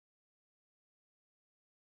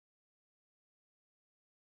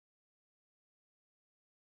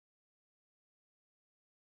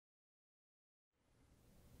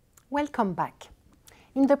Welcome back.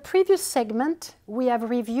 In the previous segment, we have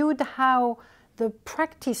reviewed how the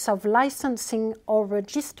practice of licensing or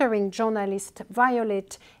registering journalists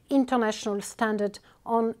violate international standards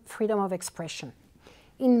on freedom of expression.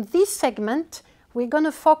 In this segment, we're going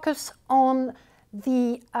to focus on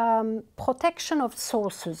the protection of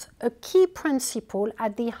sources, a key principle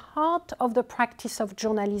at the heart of the practice of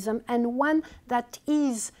journalism and one that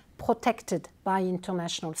is protected by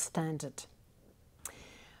international standard.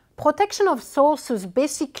 Protection of sources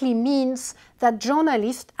basically means that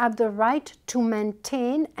journalists have the right to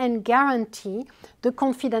maintain and guarantee the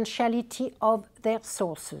confidentiality of their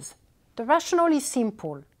sources. The rationale is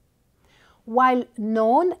simple. While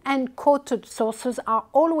known and quoted sources are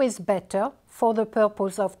always better for the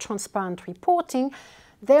purpose of transparent reporting,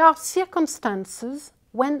 there are circumstances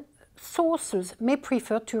when sources may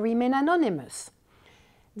prefer to remain anonymous.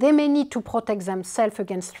 They may need to protect themselves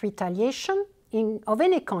against retaliation of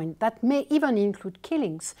any kind, that may even include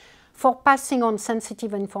killings, for passing on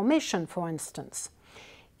sensitive information, for instance.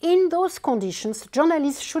 In those conditions,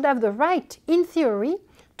 journalists should have the right, in theory,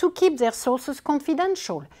 to keep their sources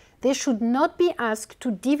confidential. They should not be asked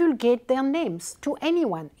to divulgate their names to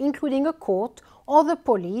anyone, including a court, or the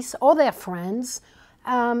police, or their friends,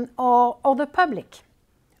 or the public.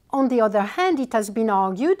 On the other hand, it has been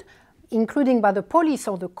argued, including by the police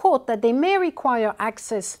or the court, that they may require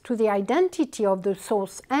access to the identity of the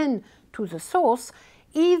source and to the source,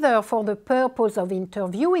 either for the purpose of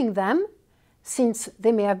interviewing them, since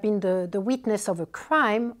they may have been the witness of a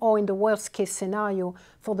crime, or in the worst case scenario,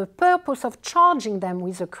 for the purpose of charging them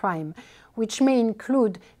with a crime, which may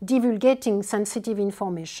include divulgating sensitive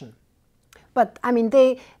information. But, I mean,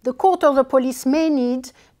 the court or the police may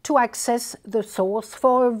need to access the source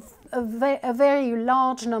for a very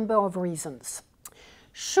large number of reasons.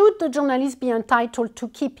 Should the journalist be entitled to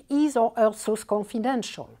keep his or her source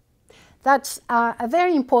confidential? That's a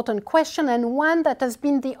very important question, and one that has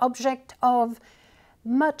been the object of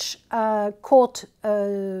much court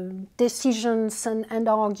decisions and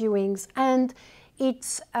arguings, and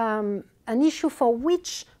it's an issue for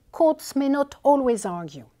which courts may not always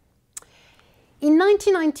argue. In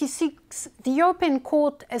 1996, the European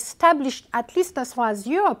Court established, at least as far as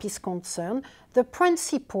Europe is concerned, the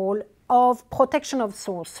principle of protection of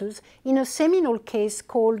sources in a seminal case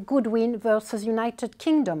called Goodwin versus United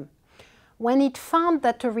Kingdom, when it found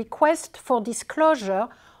that a request for disclosure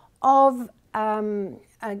of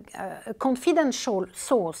a confidential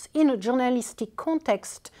source in a journalistic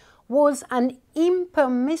context was an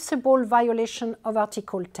impermissible violation of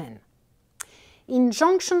Article 10.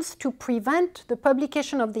 Injunctions to prevent the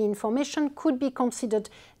publication of the information could be considered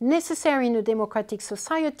necessary in a democratic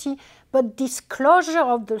society, but disclosure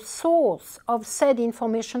of the source of said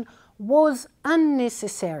information was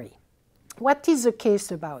unnecessary. What is the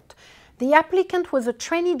case about? The applicant was a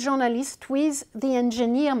trainee journalist with The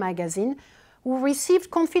Engineer magazine who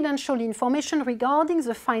received confidential information regarding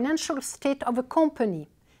the financial state of a company,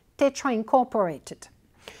 Tetra Incorporated.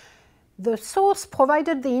 The source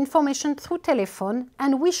provided the information through telephone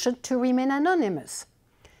and wished to remain anonymous.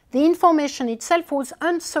 The information itself was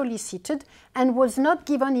unsolicited and was not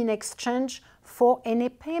given in exchange for any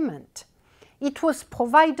payment. It was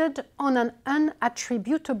provided on an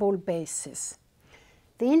unattributable basis.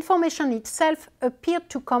 The information itself appeared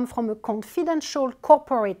to come from a confidential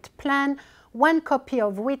corporate plan, one copy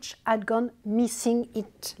of which had gone missing,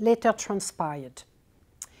 it later transpired.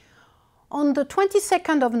 On the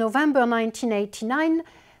 22nd of November 1989,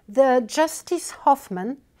 the Justice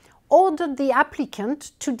Hoffman ordered the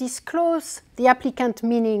applicant to disclose, the applicant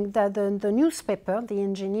meaning the newspaper, The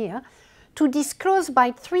Engineer, to disclose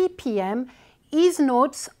by 3 p.m. his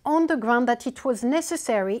notes on the ground that it was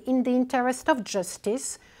necessary in the interest of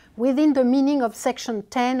justice within the meaning of Section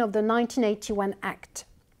 10 of the 1981 Act.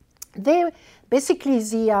 Basically,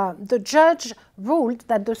 the judge ruled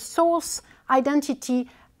that the source identity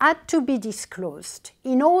had to be disclosed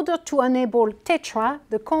in order to enable Tetra,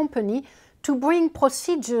 the company, to bring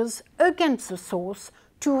procedures against the source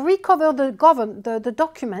to recover the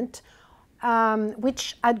document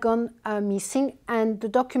which had gone missing, and the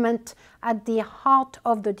document at the heart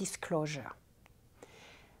of the disclosure.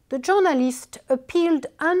 The journalist appealed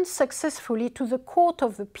unsuccessfully to the Court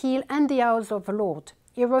of Appeal and the House of Lords.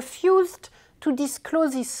 He refused to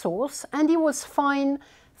disclose his source, and he was fined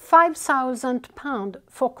 £5,000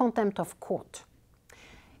 for contempt of court.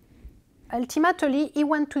 Ultimately, he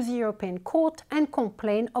went to the European Court and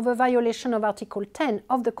complained of a violation of Article 10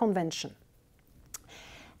 of the Convention.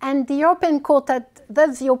 And the European Court had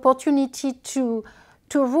thus the opportunity to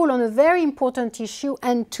rule on a very important issue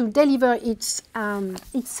and to deliver its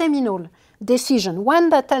seminal decision, one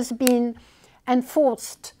that has been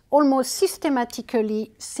enforced almost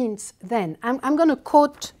systematically since then. I'm going to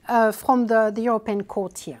quote from the European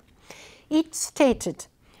Court here. It stated,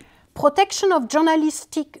 "Protection of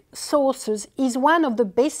journalistic sources is one of the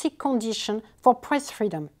basic conditions for press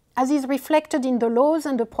freedom, as is reflected in the laws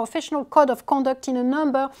and the professional code of conduct in a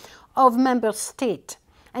number of member states,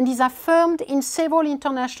 and is affirmed in several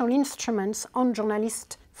international instruments on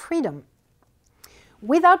journalist freedom.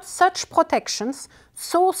 Without such protections,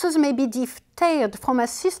 sources may be deterred from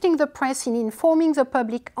assisting the press in informing the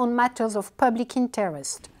public on matters of public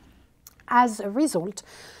interest. As a result,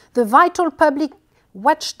 the vital public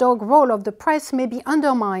watchdog role of the press may be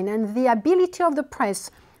undermined, and the ability of the press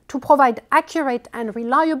to provide accurate and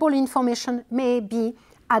reliable information may be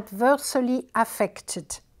adversely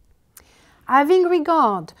affected. Having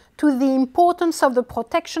regard to the importance of the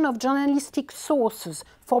protection of journalistic sources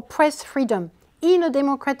for press freedom in a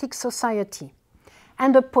democratic society,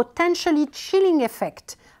 and the potentially chilling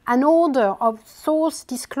effect an order of source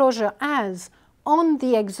disclosure has on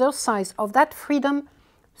the exercise of that freedom,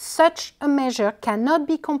 such a measure cannot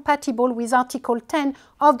be compatible with Article 10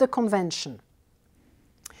 of the Convention."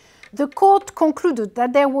 The Court concluded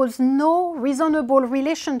that there was no reasonable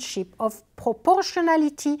relationship of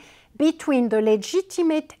proportionality between the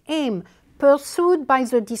legitimate aim pursued by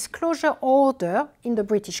the disclosure order in the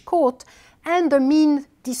British court and the means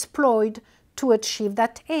deployed to achieve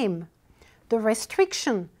that aim. The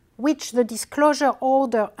restriction which the disclosure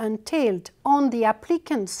order entailed on the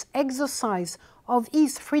applicant's exercise of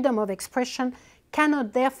his freedom of expression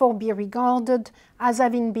cannot therefore be regarded as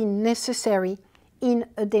having been necessary in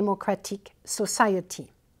a democratic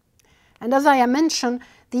society. And as I mentioned,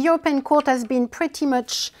 the European Court has been pretty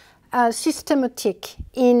much systematic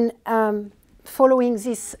in following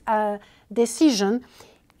this decision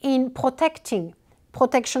in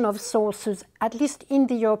protection of sources, at least in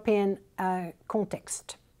the European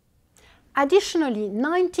context. Additionally,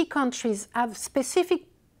 90 countries have specific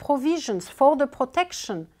provisions for the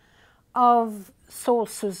protection of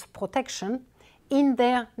sources protection in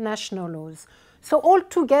their national laws. So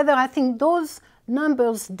altogether, I think those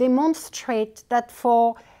numbers demonstrate that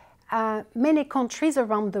for many countries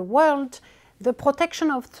around the world, the protection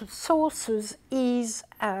of sources is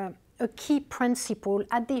a key principle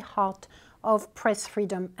at the heart of press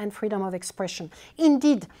freedom and freedom of expression.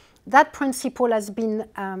 Indeed, that principle has been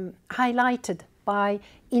highlighted by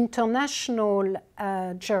international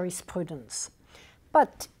jurisprudence.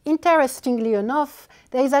 But interestingly enough,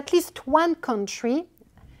 there is at least one country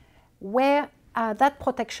where that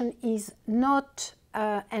protection is not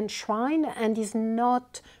enshrined and is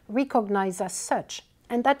not recognized as such,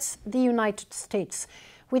 and that's the United States,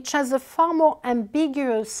 which has a far more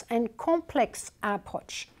ambiguous and complex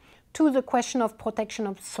approach to the question of protection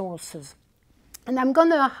of sources. And I'm going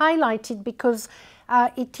to highlight it because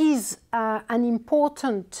it is an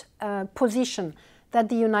important position that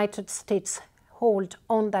the United States hold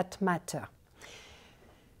on that matter.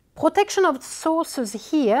 Protection of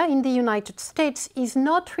sources here in the United States is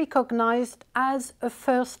not recognized as a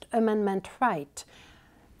First Amendment right,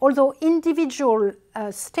 although individual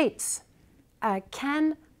states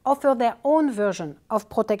can offer their own version of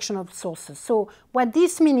protection of sources. So what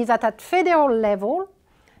this means is that at federal level,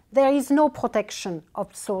 there is no protection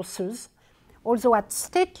of sources, although at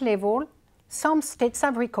state level, some states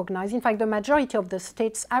have recognized, in fact, the majority of the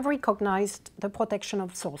states have recognized the protection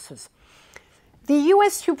of sources. The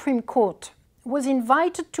US Supreme Court was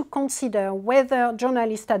invited to consider whether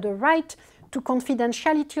journalists had a right to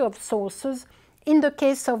confidentiality of sources in the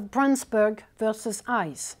case of Brandsburg versus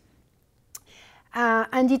Ice.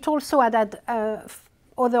 And it also had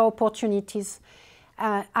other opportunities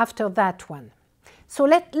after that one. So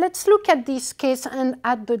let's look at this case and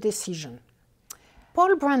at the decision.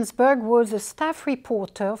 Paul Brandsburg was a staff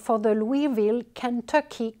reporter for the Louisville,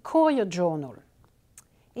 Kentucky Courier-Journal.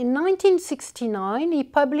 In 1969, he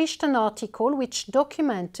published an article which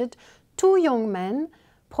documented two young men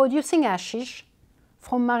producing hashish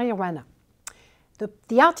from marijuana.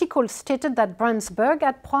 The article stated that Brandsburg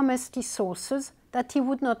had promised his sources that he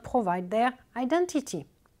would not provide their identity.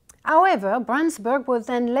 However, Brandsburg was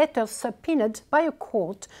then later subpoenaed by a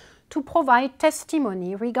court to provide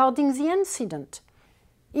testimony regarding the incident.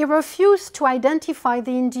 He refused to identify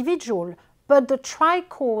the individual, but the trial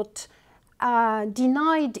court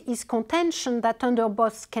denied his contention that under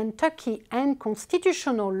both Kentucky and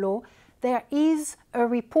constitutional law, there is a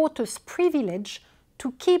reporter's privilege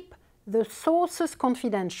to keep the sources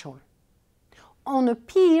confidential. On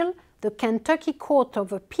appeal, the Kentucky Court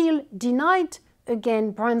of Appeal denied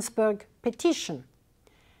again Brandsburg's petition.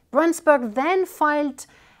 Brandsburg then filed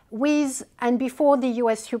with and before the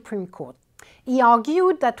US Supreme Court. He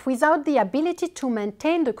argued that without the ability to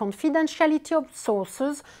maintain the confidentiality of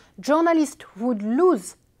sources, journalists would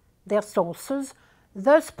lose their sources,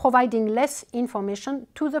 thus providing less information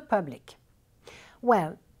to the public.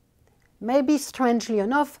 Well, maybe strangely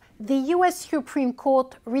enough, the US Supreme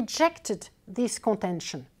Court rejected this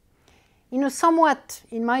contention. In a somewhat,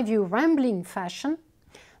 in my view, rambling fashion,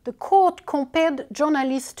 the court compared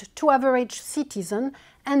journalists to average citizens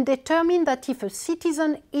and determined that if a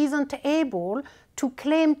citizen isn't able to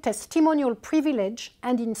claim testimonial privilege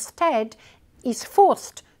and instead is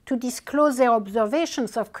forced to disclose their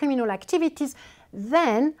observations of criminal activities,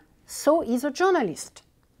 then so is a journalist.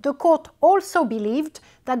 The court also believed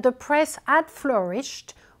that the press had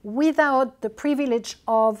flourished without the privilege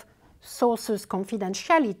of sources'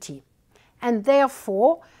 confidentiality, and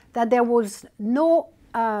therefore that there was no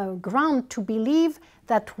ground to believe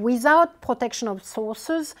that without protection of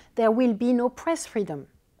sources there will be no press freedom.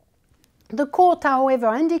 The court,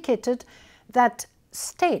 however, indicated that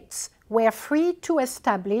states were free to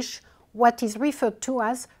establish what is referred to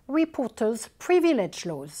as reporters' privilege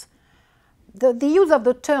laws. The use of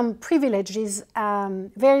the term privilege is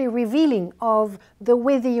very revealing of the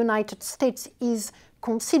way the United States is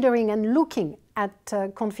considering and looking at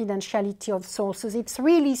confidentiality of sources. It's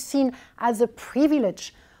really seen as a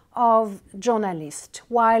privilege of journalists,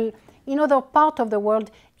 while in other parts of the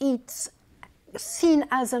world it's seen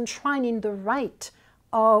as enshrining the right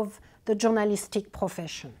of the journalistic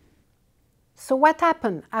profession. So what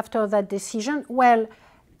happened after that decision? Well,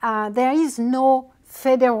 there is no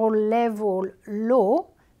federal level law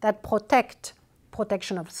that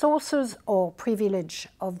protection of sources or privilege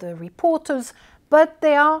of the reporters, but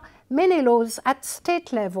there are many laws at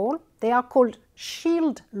state level. They are called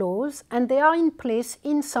shield laws, and they are in place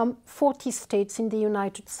in some 40 states in the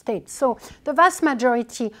United States. So the vast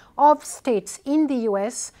majority of states in the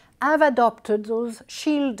US have adopted those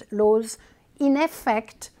shield laws, in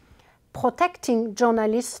effect protecting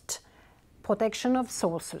journalists' protection of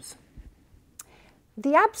sources.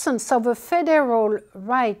 The absence of a federal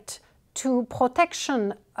right to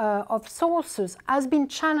protection of sources has been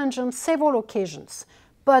challenged on several occasions,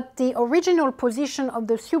 but the original position of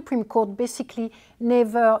the Supreme Court basically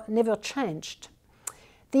never changed.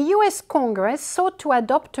 The US Congress sought to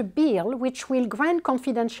adopt a bill which will grant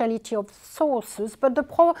confidentiality of sources, but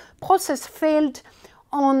the process failed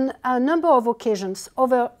on a number of occasions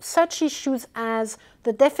over such issues as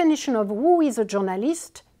the definition of who is a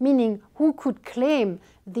journalist, meaning who could claim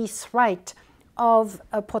this right of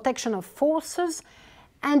protection of sources,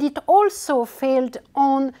 and it also failed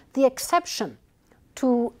on the exception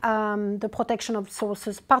to the protection of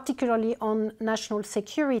sources, particularly on national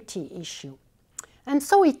security issue. And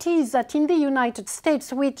so it is that in the United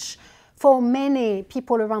States, which for many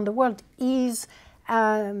people around the world is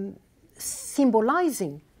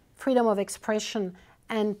symbolizing freedom of expression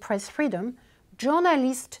and press freedom,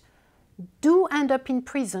 journalists do end up in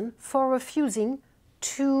prison for refusing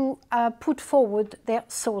to put forward their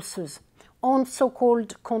sources on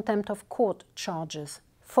so-called contempt of court charges.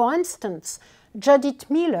 For instance, Judith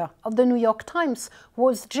Miller of the New York Times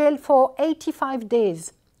was jailed for 85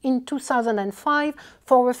 days in 2005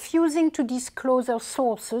 for refusing to disclose her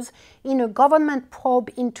sources in a government probe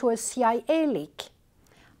into a CIA leak.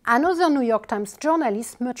 Another New York Times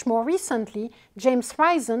journalist, much more recently, James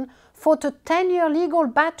Risen, fought a 10-year legal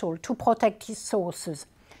battle to protect his sources.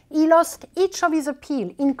 He lost each of his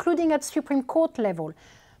appeals, including at Supreme Court level,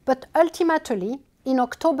 but ultimately, in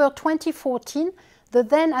October 2014, the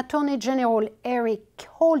then Attorney General Eric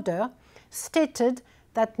Holder stated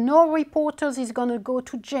that no reporter is going to go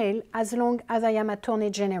to jail as long as I am Attorney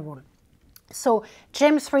General. So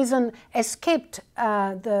James Risen escaped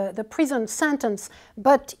the prison sentence,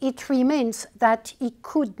 but it remains that he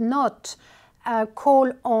could not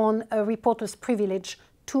call on a reporter's privilege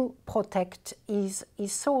to protect his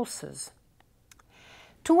sources.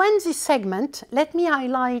 To end this segment, let me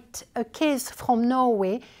highlight a case from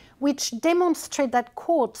Norway which demonstrates that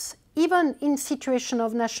courts, even in situations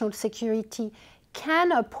of national security,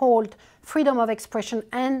 can uphold freedom of expression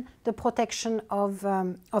and the protection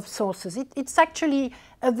of sources. It's actually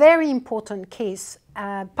a very important case,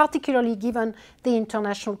 particularly given the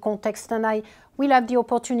international context, and I will have the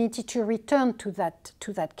opportunity to return to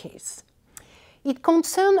that case. It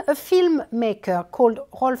concerns a filmmaker called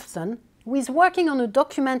Rolfsen, who is working on a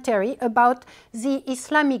documentary about the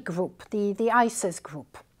Islamic group, the ISIS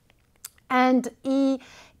group. And he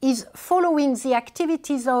is following the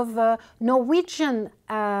activities of a Norwegian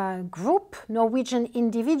group, Norwegian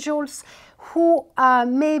individuals who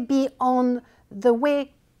may be on the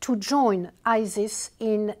way to join ISIS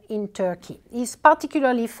in Turkey. He's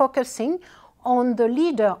particularly focusing on the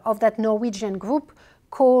leader of that Norwegian group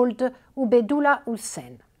called Ubaydullah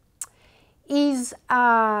Hussein. His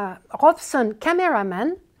Robson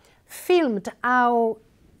cameraman filmed how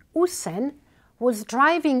Hussein was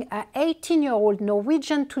driving an 18-year-old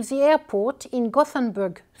Norwegian to the airport in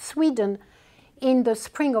Gothenburg, Sweden, in the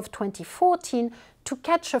spring of 2014 to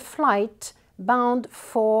catch a flight bound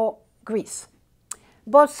for Greece.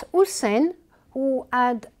 Both Hussein, who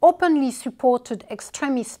had openly supported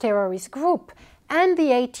extremist terrorist group, and the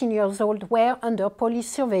 18-year-old were under police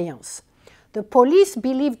surveillance. The police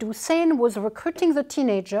believed Hussein was recruiting the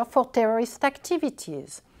teenager for terrorist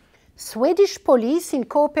activities. Swedish police, in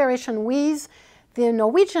cooperation with the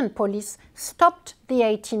Norwegian police, stopped the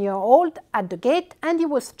 18-year-old at the gate, and he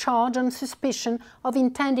was charged on suspicion of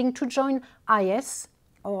intending to join IS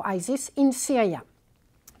or ISIS in Syria.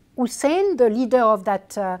 Hussein, the leader of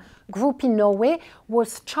that group in Norway,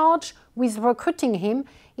 was charged with recruiting him,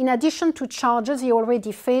 in addition to charges he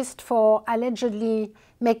already faced for allegedly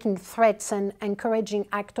making threats and encouraging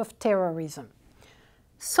acts of terrorism.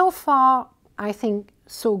 So far, I think,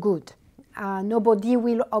 so good. Nobody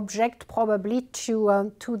will object probably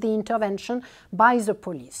to the intervention by the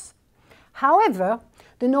police. However,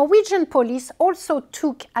 the Norwegian police also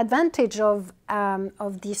took advantage of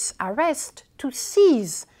this arrest to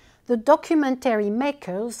seize the documentary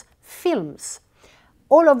makers' films,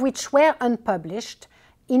 all of which were unpublished,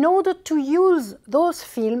 in order to use those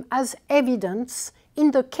films as evidence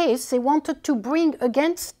in the case they wanted to bring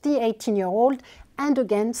against the 18-year-old and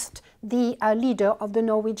against the leader of the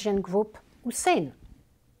Norwegian group, Hussein.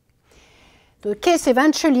 The case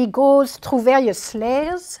eventually goes through various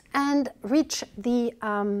layers and reaches the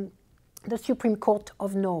Supreme Court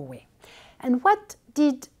of Norway. And what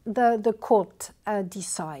did the court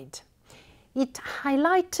decide? It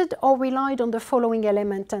highlighted or relied on the following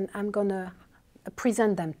element, and I'm going to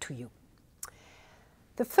present them to you.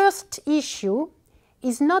 The first issue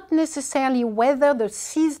is not necessarily whether the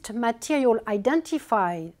seized material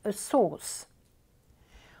identifies a source,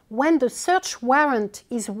 when the search warrant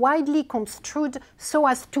is widely construed so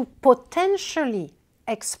as to potentially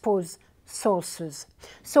expose sources.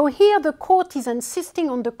 So here the court is insisting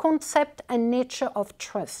on the concept and nature of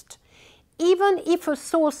trust. Even if a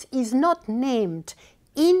source is not named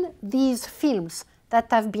in these films that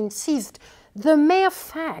have been seized, the mere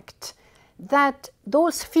fact that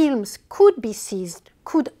those films could be seized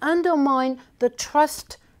could undermine the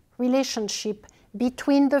trust relationship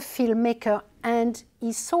between the filmmaker and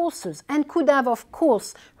his sources, and could have, of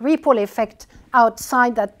course, ripple effect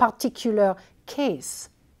outside that particular case.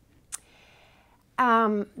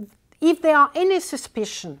 If there are any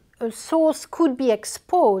suspicion a source could be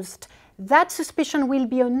exposed, that suspicion will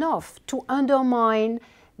be enough to undermine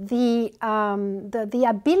the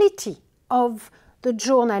ability of the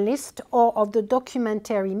journalist or of the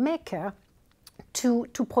documentary maker to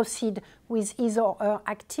proceed with his or her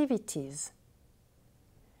activities.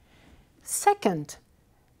 Second,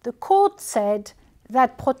 the court said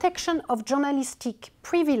that protection of journalistic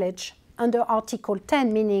privilege under Article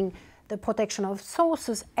 10, meaning the protection of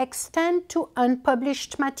sources, extend to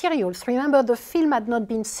unpublished materials. Remember, the film had not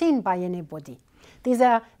been seen by anybody.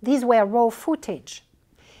 These were raw footage.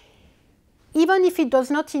 Even if it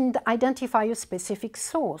does not identify a specific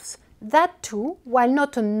source, that too, while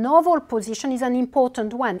not a novel position, is an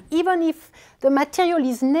important one. Even if the material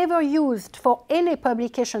is never used for any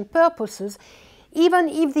publication purposes, even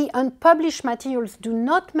if the unpublished materials do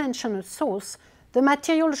not mention a source, the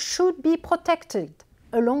material should be protected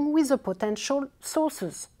along with the potential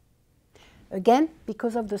sources. Again,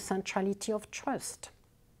 because of the centrality of trust.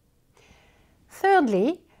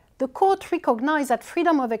 Thirdly, the court recognized that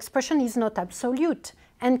freedom of expression is not absolute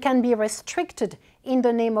and can be restricted in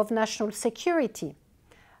the name of national security.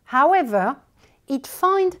 However, it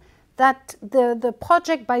finds that the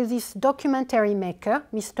project by this documentary maker,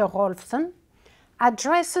 Mr. Rolfsen,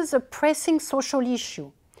 addresses a pressing social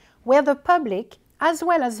issue where the public, as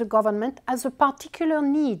well as the government, has a particular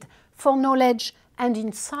need for knowledge and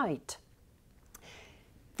insight.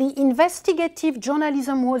 The investigative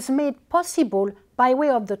journalism was made possible by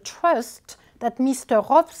way of the trust that Mr.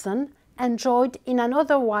 Rolfsen enjoyed in an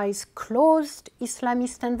otherwise closed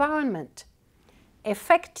Islamist environment.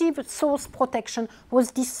 Effective source protection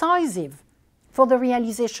was decisive for the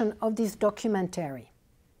realization of this documentary.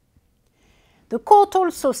 The court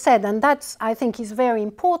also said, and that I think is very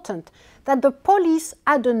important, that the police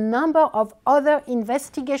had a number of other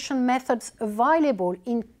investigation methods available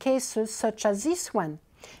in cases such as this one,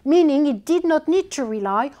 meaning it did not need to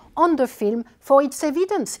rely on the film for its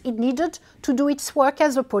evidence. It needed to do its work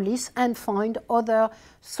as a police and find other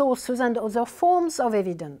sources and other forms of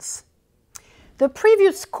evidence. The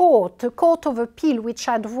previous court, the Court of Appeal, which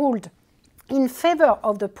had ruled in favor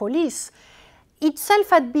of the police, itself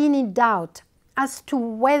had been in doubt as to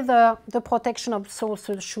whether the protection of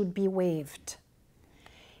sources should be waived.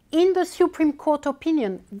 In the Supreme Court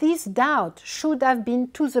opinion, this doubt should have been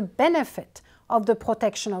to the benefit of the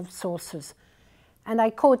protection of sources. And I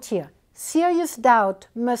quote here, "Serious doubt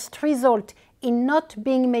must result in not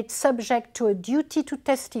being made subject to a duty to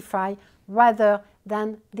testify rather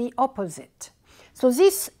than the opposite." So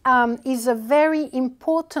this is a very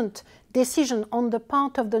important decision on the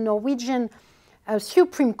part of the Norwegian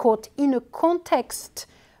Supreme Court in a context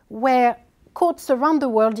where courts around the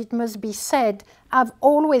world, it must be said, have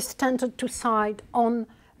always tended to side on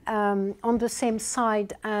the same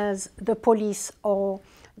side as the police or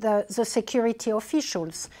the security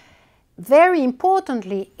officials. Very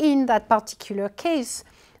importantly, in that particular case,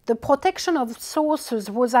 the protection of sources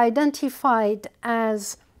was identified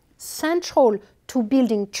as central to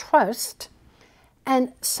building trust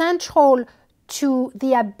and central to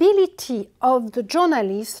the ability of the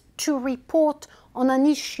journalist to report on an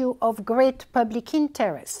issue of great public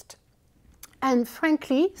interest. And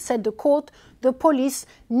frankly, said the court, the police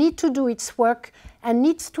need to do its work and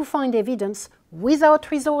needs to find evidence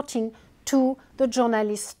without resorting to the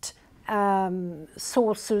journalist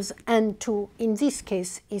sources and to, in this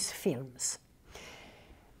case, his films.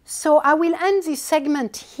 So I will end this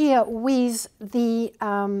segment here with the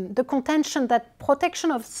contention that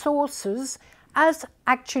protection of sources has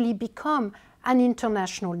actually become an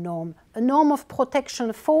international norm, a norm of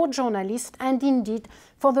protection for journalists and indeed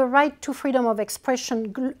for the right to freedom of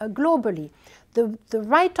expression globally, the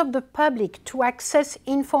right of the public to access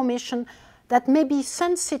information that may be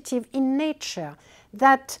sensitive in nature,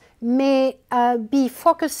 that may be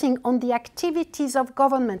focusing on the activities of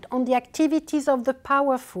government, on the activities of the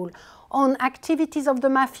powerful, on activities of the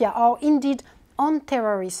mafia, or indeed on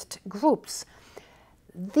terrorist groups.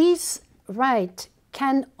 This right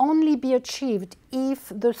can only be achieved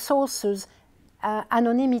if the sources'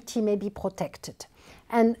 anonymity may be protected.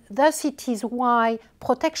 And thus it is why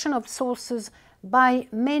protection of sources by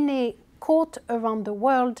many courts around the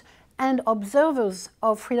world and observers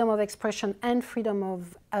of freedom of expression and freedom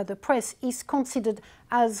of the press is considered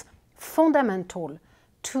as fundamental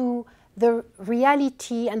to the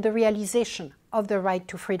reality and the realization of the right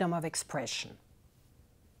to freedom of expression.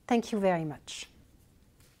 Thank you very much.